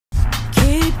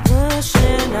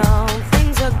emotional.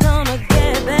 Things are gonna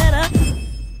get better.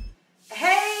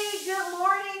 Hey, good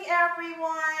morning,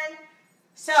 everyone.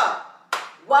 So,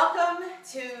 welcome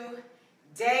to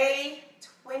day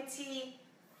 25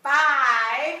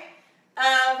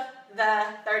 of the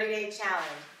 30-day challenge.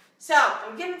 So,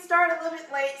 I'm getting started a little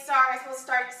bit late. Sorry, I'm supposed to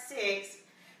start at 6.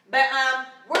 But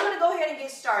we're going to go ahead and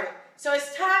get started. So,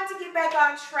 it's time to get back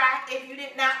on track if you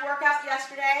did not work out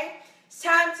yesterday. It's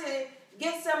time to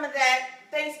get some of that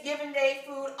Thanksgiving Day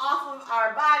food off of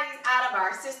our bodies, out of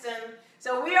our system.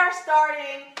 So, we are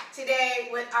starting today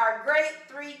with our great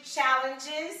 3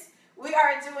 challenges. We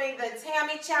are doing the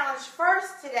Tammie challenge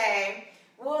first today.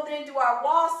 We'll then do our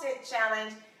wall sit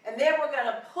challenge. And then we're going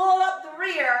to pull up the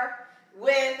rear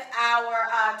with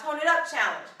our Tone It Up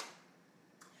challenge.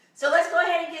 So let's go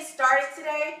ahead and get started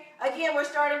today. Again, we're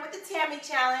starting with the Tammie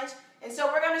challenge. And so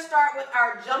we're going to start with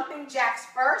our jumping jacks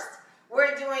first.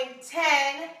 We're doing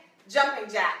 10 jumping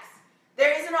jacks.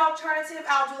 There is an alternative.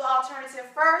 I'll do the alternative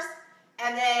first,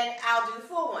 and then I'll do the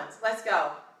full ones. Let's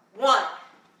go. 1,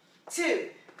 2,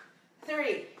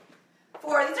 3,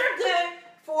 4. These are good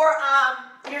for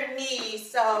your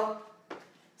knees. So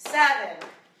 7,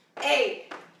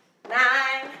 8, 9,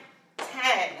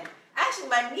 10. Actually,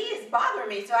 my knee is bothering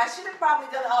me, so I should have probably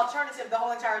done the alternative the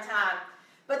whole entire time.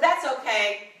 But that's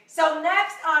okay. So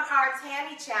next on our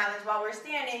Tammie challenge, while we're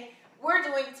standing, we're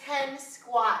doing 10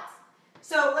 squats.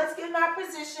 So let's get in our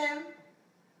position.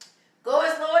 Go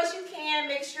as low as you can.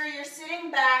 Make sure you're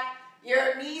sitting back.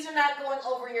 Your knees are not going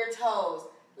over your toes.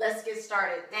 Let's get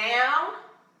started. Down.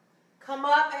 Come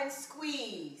up and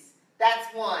squeeze.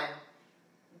 That's 1.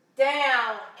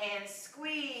 Down and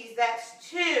squeeze. That's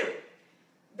 2.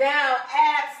 Down,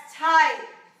 abs tight.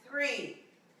 3.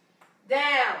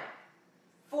 Down.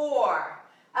 4.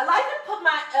 I like to put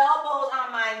my elbows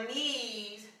on my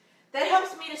knees. That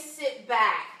helps me to sit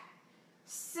back.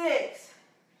 6.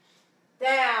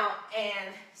 Down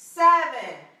and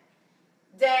 7.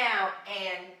 Down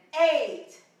and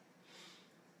 8.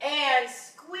 And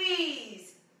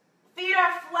squeeze. Feet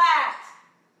are flat.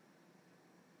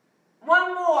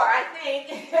 1 more, I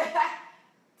think.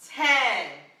 10.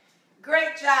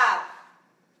 Great job.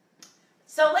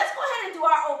 So let's go ahead and do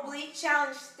our oblique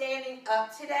challenge standing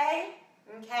up today.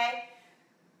 Okay?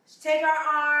 Just take our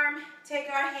arm, take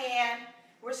our hand.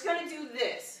 We're just going to do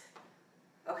this.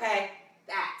 Okay?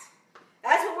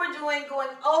 That's what we're doing, going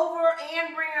over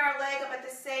and bringing our leg up at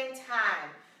the same time.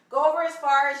 Go over as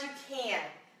far as you can.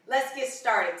 Let's get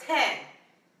started. 10,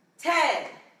 10,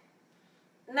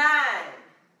 9,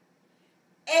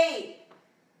 8,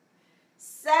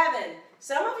 7.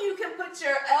 Some of you can put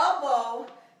your elbow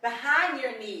behind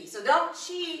your knee, so don't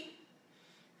cheat.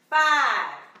 5,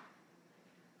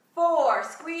 4,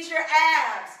 squeeze your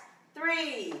abs.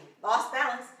 3, lost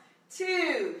balance.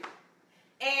 2,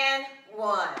 and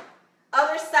 1.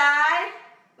 Other side,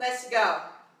 let's go.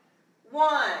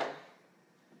 1,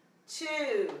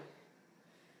 2,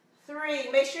 3.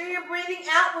 Make sure you're breathing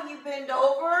out when you bend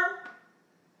over.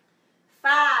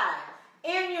 5,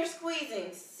 and you're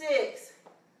squeezing. 6,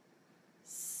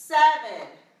 7,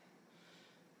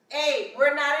 8.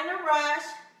 We're not in a rush.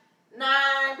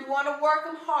 9. We want to work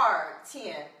them hard.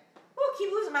 10. Ooh,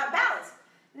 keep losing my balance.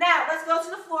 Now, let's go to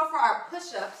the floor for our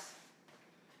push-ups.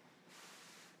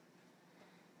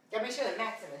 Gotta make sure the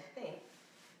max in the thing.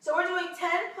 So we're doing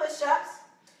 10 push-ups.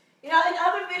 You know, in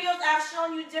other videos, I've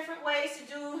shown you different ways to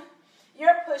do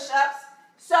your push-ups.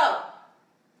 So,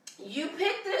 you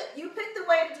pick the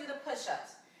way to do the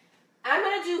push-ups. I'm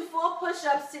going to do full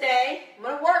push-ups today. I'm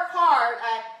going to work hard.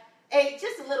 I ate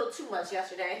just a little too much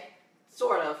yesterday,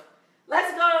 sort of.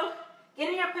 Let's go. Get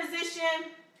in your position.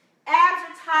 Abs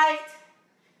are tight.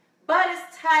 Butt is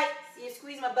tight. See you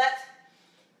squeeze my butt.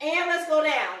 And let's go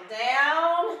down.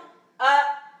 Down,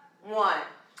 up, 1.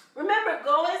 Remember,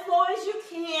 go as low as you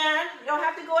can. You don't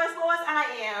have to go as low as I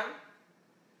am.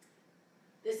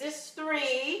 This is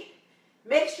 3.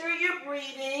 Make sure you're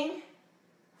breathing.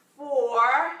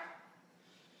 4,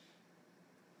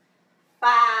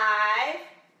 5,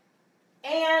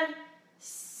 and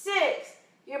 6.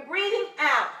 You're breathing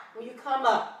out when you come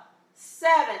up.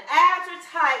 7. Abs are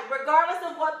tight regardless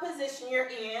of what position you're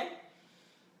in.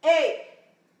 8.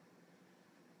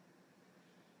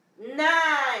 9.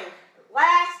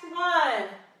 Last one.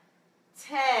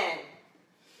 10.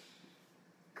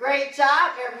 Great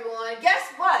job, everyone.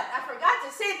 Guess what? I forgot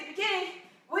to say at the beginning,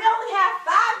 we only have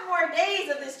 5 more days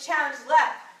of this challenge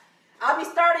left. I'll be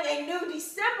starting a new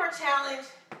December challenge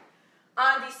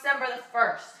on December the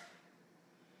 1st.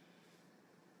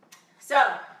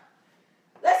 So,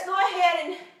 let's go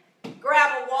ahead and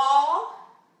grab a wall.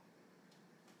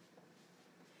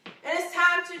 And it's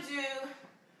time to do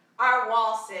our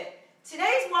wall sit.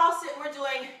 Today's wall sit, we're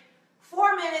doing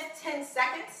 4 minutes, 10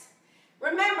 seconds.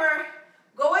 Remember,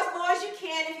 go as low as you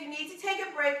can. If you need to take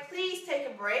a break, please take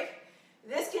a break.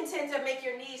 This can tend to make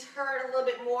your knees hurt a little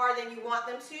bit more than you want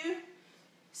them to.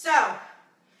 So,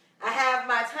 I have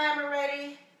my timer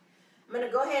ready. I'm going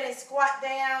to go ahead and squat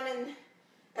down, and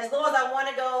as low as I want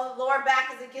to go, lower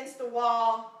back is against the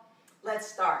wall. Let's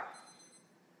start.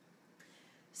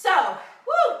 So,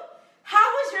 how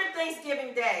was your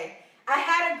Thanksgiving day? I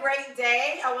had a great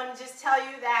day. I want to just tell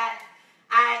you that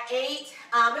I ate.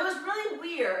 It was really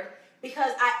weird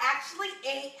because I actually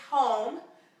ate home.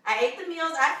 I ate the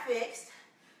meals I fixed.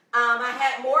 I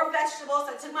had more vegetables.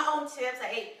 I took my own tips.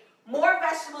 I ate more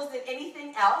vegetables than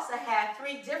anything else. I had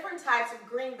 3 different types of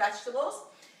green vegetables,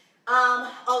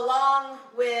 along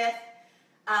with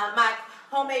my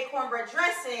homemade cornbread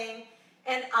dressing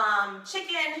and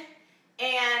chicken,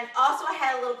 and also I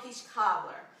had a little peach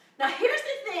cobbler. Now here's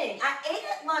the thing. I ate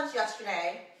at lunch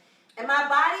yesterday, and my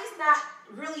body's not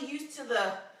really used to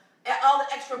all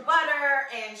the extra butter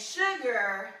and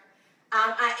sugar.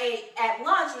 I ate at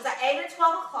lunch. I ate at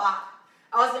 12 o'clock.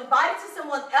 I was invited to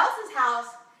someone else's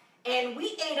house, and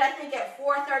we ate, I think, at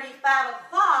 4:30, 5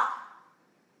 o'clock.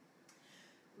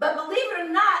 But believe it or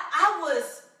not, I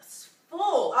was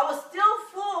full. I was still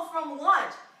full from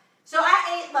lunch. So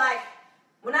I ate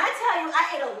when I tell you I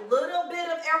ate a little bit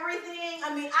of everything, I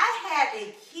mean, I had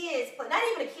a kid's plate, not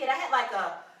even a kid, I had like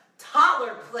a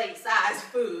toddler plate size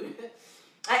food.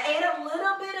 I ate a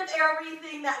little bit of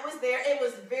everything that was there. It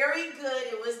was very good.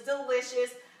 It was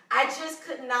delicious. I just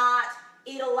could not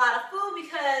eat a lot of food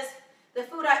because the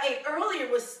food I ate earlier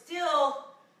it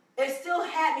still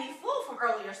had me full from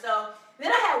earlier. So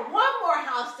then I had one more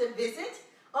house to visit.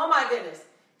 Oh my goodness.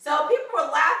 So people were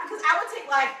laughing because I would take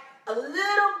like a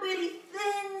little bitty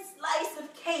thin slice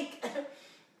of cake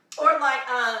or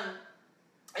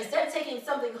instead of taking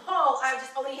something whole, I would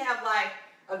just only have like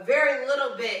a very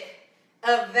little bit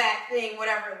of that thing,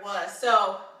 whatever it was.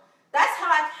 So that's how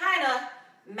I kind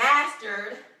of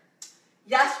mastered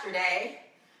yesterday.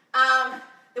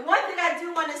 The one thing I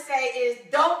do want to say is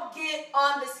don't get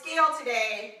on the scale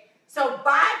today. So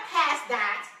bypass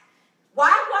that.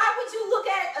 Why would you look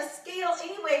at a scale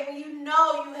anyway when you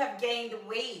know you have gained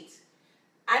weight?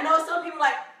 I know some people are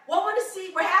like, well, I want to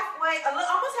see, we're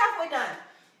almost halfway done.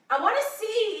 I want to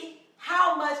see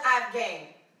how much I've gained.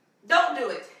 Don't do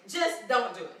it. Just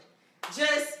don't do it.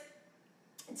 Just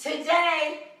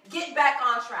today, get back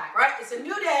on track, right? It's a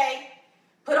new day.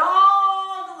 Put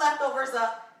all the leftovers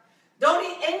up. Don't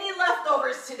eat any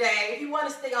leftovers today if you want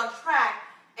to stay on track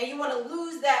and you want to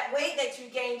lose that weight that you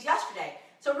gained yesterday.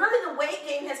 So really the weight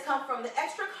gain has come from the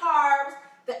extra carbs,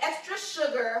 the extra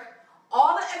sugar,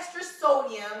 all the extra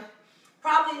sodium,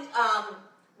 probably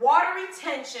water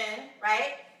retention,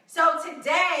 right? So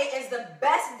today is the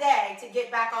best day to get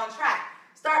back on track.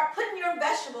 Start putting your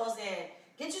vegetables in.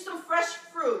 Get you some fresh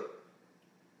fruit.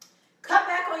 Cut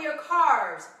back on your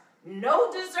carbs.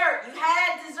 No dessert. You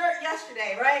had dessert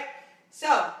yesterday, right?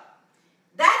 So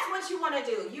that's what you want to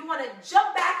do. You want to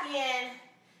jump back in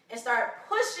and start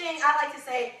pushing. I like to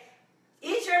say,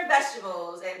 eat your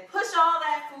vegetables and push all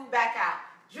that food back out.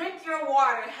 Drink your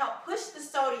water and help push the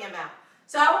sodium out.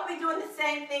 So I will be doing the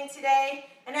same thing today.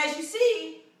 And as you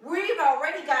see, we've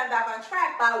already gotten back on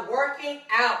track by working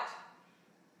out.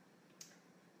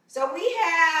 So we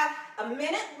have a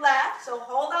minute left, so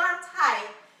hold on tight.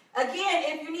 Again,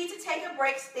 if you need to take a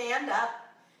break, stand up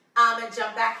and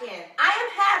jump back in. I am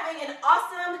having an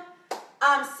awesome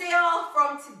sale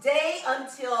from today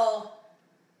until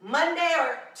Monday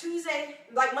or Tuesday,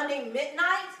 like Monday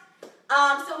midnight.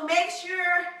 So make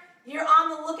sure you're on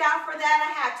the lookout for that.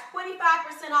 I have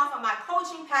 25% off on my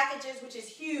coaching packages, which is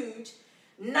huge.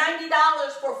 $90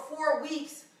 for 4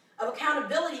 weeks of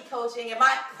accountability coaching, and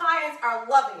my clients are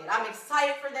loving it. I'm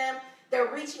excited for them.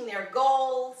 They're reaching their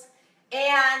goals.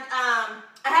 And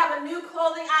I have a new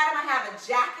clothing item. I have a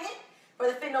jacket for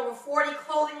the Fit Over 40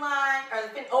 clothing line, or the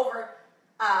Fit Over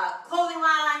clothing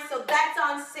line. So that's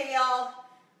on sale.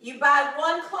 You buy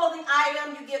one clothing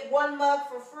item, you get 1 mug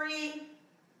for free.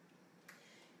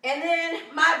 And then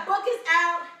my book is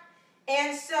out,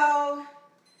 and so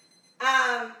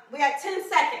we got 10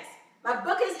 seconds. My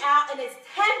book is out, and it's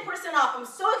 10% off. I'm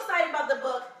so excited about the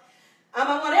book. I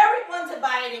want everyone to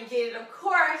buy it and get it, of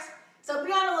course. So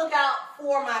be on the lookout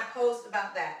for my post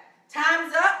about that.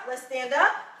 Time's up. Let's stand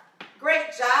up. Great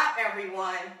job,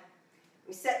 everyone.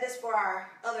 We set this for our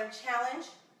other challenge.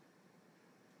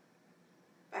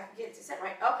 If I can get it to set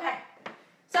right. Okay.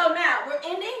 So now we're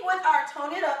ending with our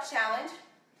Tone It Up challenge.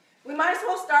 We might as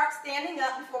well start standing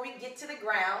up before we get to the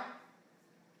ground.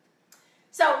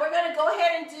 So we're going to go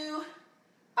ahead and do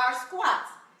our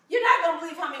squats. You're not going to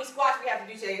believe how many squats we have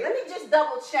to do today. Let me just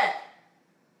double check.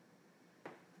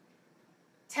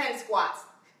 10 squats.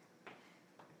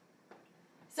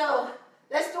 So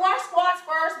let's do our squats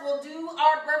first. We'll do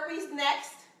our burpees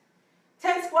next.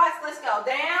 10 squats, let's go.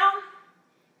 Down,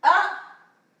 up,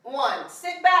 1.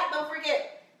 Sit back, don't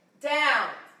forget. Down,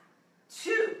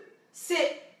 2.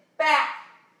 Sit back.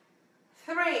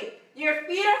 3. Your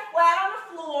feet are flat on the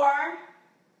floor.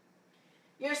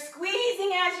 You're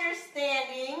squeezing as you're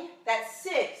standing. That's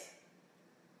 6.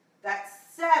 That's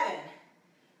 7.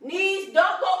 Knees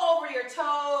don't go over your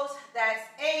toes. That's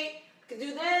 8. You can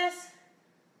do this.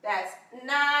 That's 9.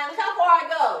 Look how far I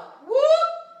go.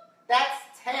 Whoop. That's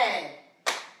 10.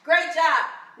 Great job.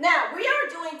 Now, we are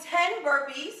doing 10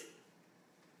 burpees.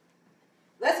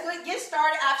 Let's get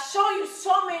started. I've shown you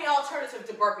so many alternatives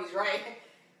to burpees, right?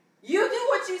 You do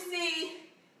what you see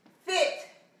fit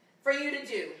for you to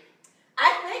do.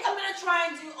 I think I'm going to try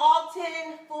and do all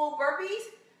 10 full burpees,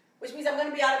 which means I'm going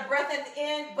to be out of breath at the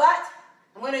end, but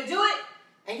I'm going to do it,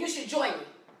 and you should join me.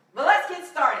 But let's get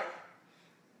started.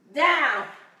 Down,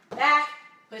 back,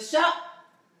 push up.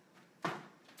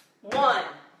 1.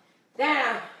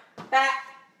 Down, back.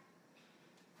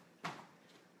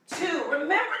 2.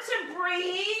 Remember to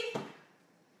breathe.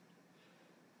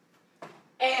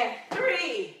 And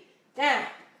 3. Down,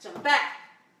 jump back.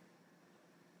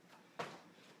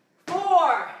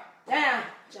 4. Down,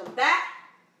 jump back.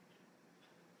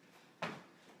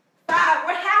 5.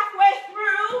 We're halfway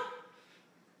through.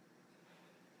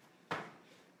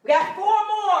 We got 4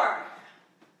 more.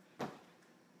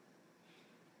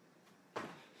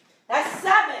 That's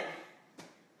 7.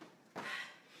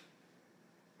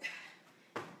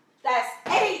 That's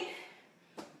 8.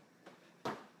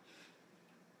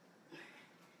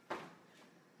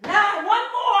 9. 1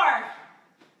 more.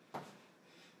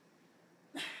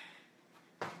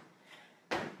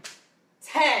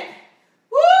 10.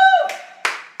 Woo!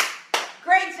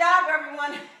 Great job,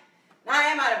 everyone. Now I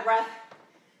am out of breath.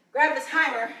 Grab the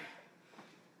timer.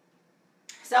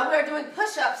 So we're doing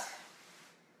push-ups.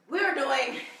 We're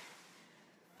doing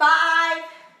 5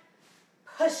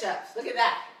 push-ups. Look at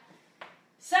that.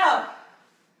 So,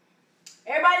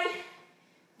 everybody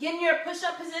get in your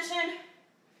push-up position.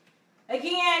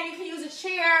 Again, you can use a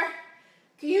chair.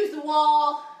 You can use the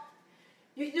wall.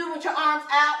 You can do it with your arms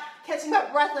out. Catching my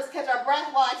breath. Let's catch our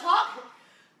breath while I talk.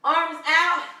 Arms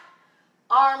out,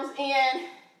 arms in,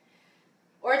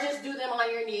 or just do them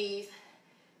on your knees.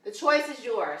 The choice is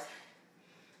yours.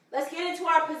 Let's get into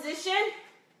our position.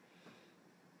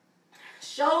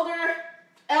 Shoulder,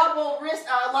 elbow, wrist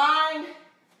are aligned.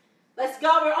 Let's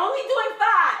go. We're only doing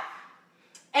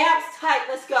 5. Abs tight.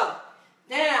 Let's go.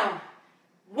 Down.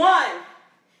 1.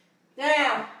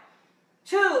 Down.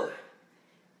 2.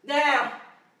 Down.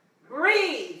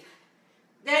 Breathe.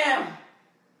 Down.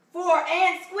 4.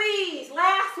 And squeeze.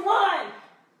 Last 1.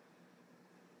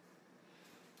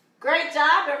 Great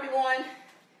job, everyone.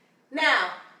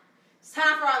 Now, it's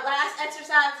time for our last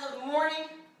exercise of the morning.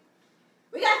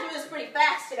 We got to do this pretty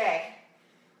fast today.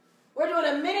 We're doing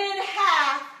 1.5 minutes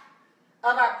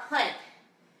of our plank.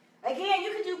 Again,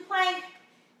 you can do plank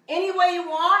any way you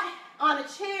want, on a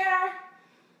chair.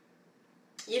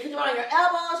 You can do it on your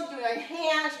elbows, you can do it on your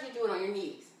hands, you can do it on your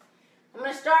knees. I'm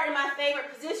going to start in my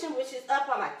favorite position, which is up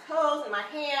on my toes and my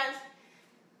hands.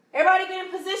 Everybody get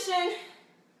in position.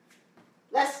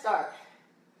 Let's start.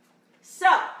 So,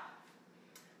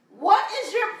 what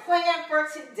is your plan for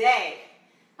today?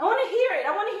 I want to hear it.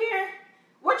 I want to hear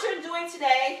what you're doing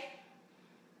today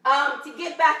to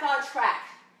get back on track.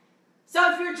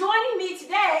 So if you're joining me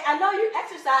today, I know you're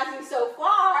exercising so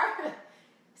far.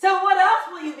 So what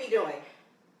else will you be doing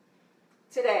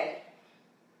today?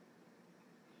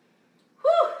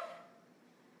 Whew.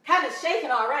 Kind of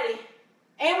shaking already.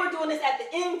 And we're doing this at the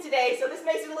end today, so this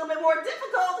makes it a little bit more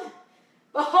difficult.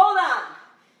 But hold on.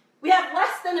 We have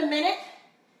less than 1 minute.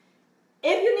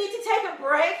 If you need to take a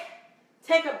break,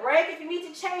 take a break. If you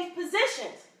need to change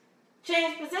positions,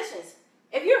 change positions.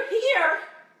 If you're here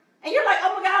and you're like,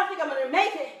 oh my God, I don't think I'm going to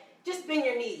make it, just bend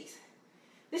your knees.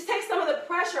 This takes some of the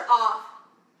pressure off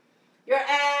your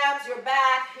abs, your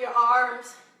back, your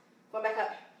arms. Go back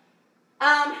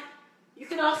up. You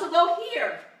can also go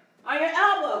here on your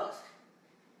elbows.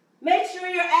 Make sure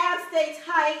your abs stay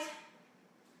tight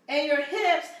and your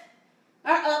hips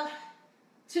are up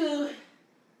to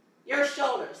your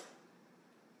shoulders.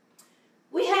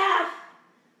 We have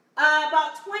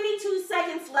about 22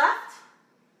 seconds left.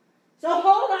 So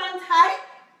hold on tight.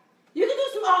 You can do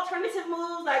some alternative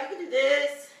moves, like you can do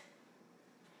this.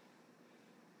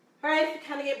 All right, if you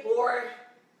kind of get bored.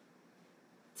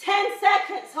 10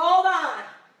 seconds, hold on.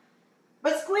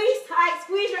 But squeeze tight,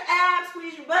 squeeze your abs,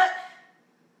 squeeze your butt.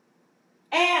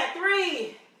 And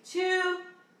 3, 2,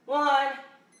 1.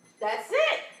 That's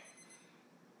it.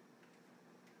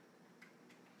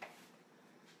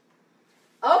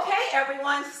 Okay,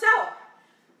 everyone, so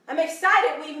I'm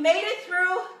excited. We made it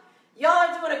through. Y'all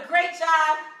are doing a great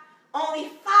job. Only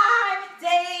 5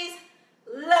 days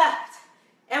left.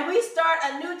 And we start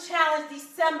a new challenge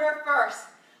December 1st.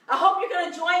 I hope you're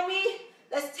going to join me.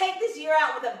 Let's take this year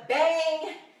out with a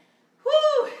bang.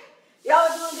 Woo! Y'all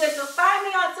are doing good. So find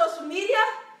me on social media.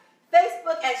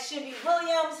 Facebook at Shivy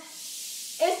Williams.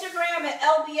 Instagram at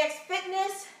LBX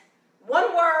Fitness.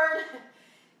 1 word.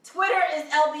 Twitter is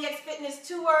LBX Fitness,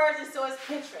 2 words, and so is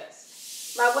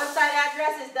Pinterest. My website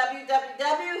address is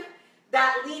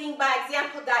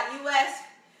www.leadingbyexample.us.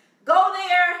 Go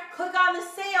there, click on the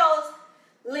sales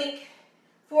link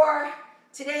for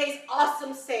today's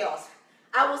awesome sales.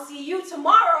 I will see you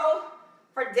tomorrow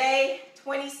for day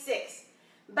 26.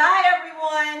 Bye,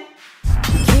 everyone.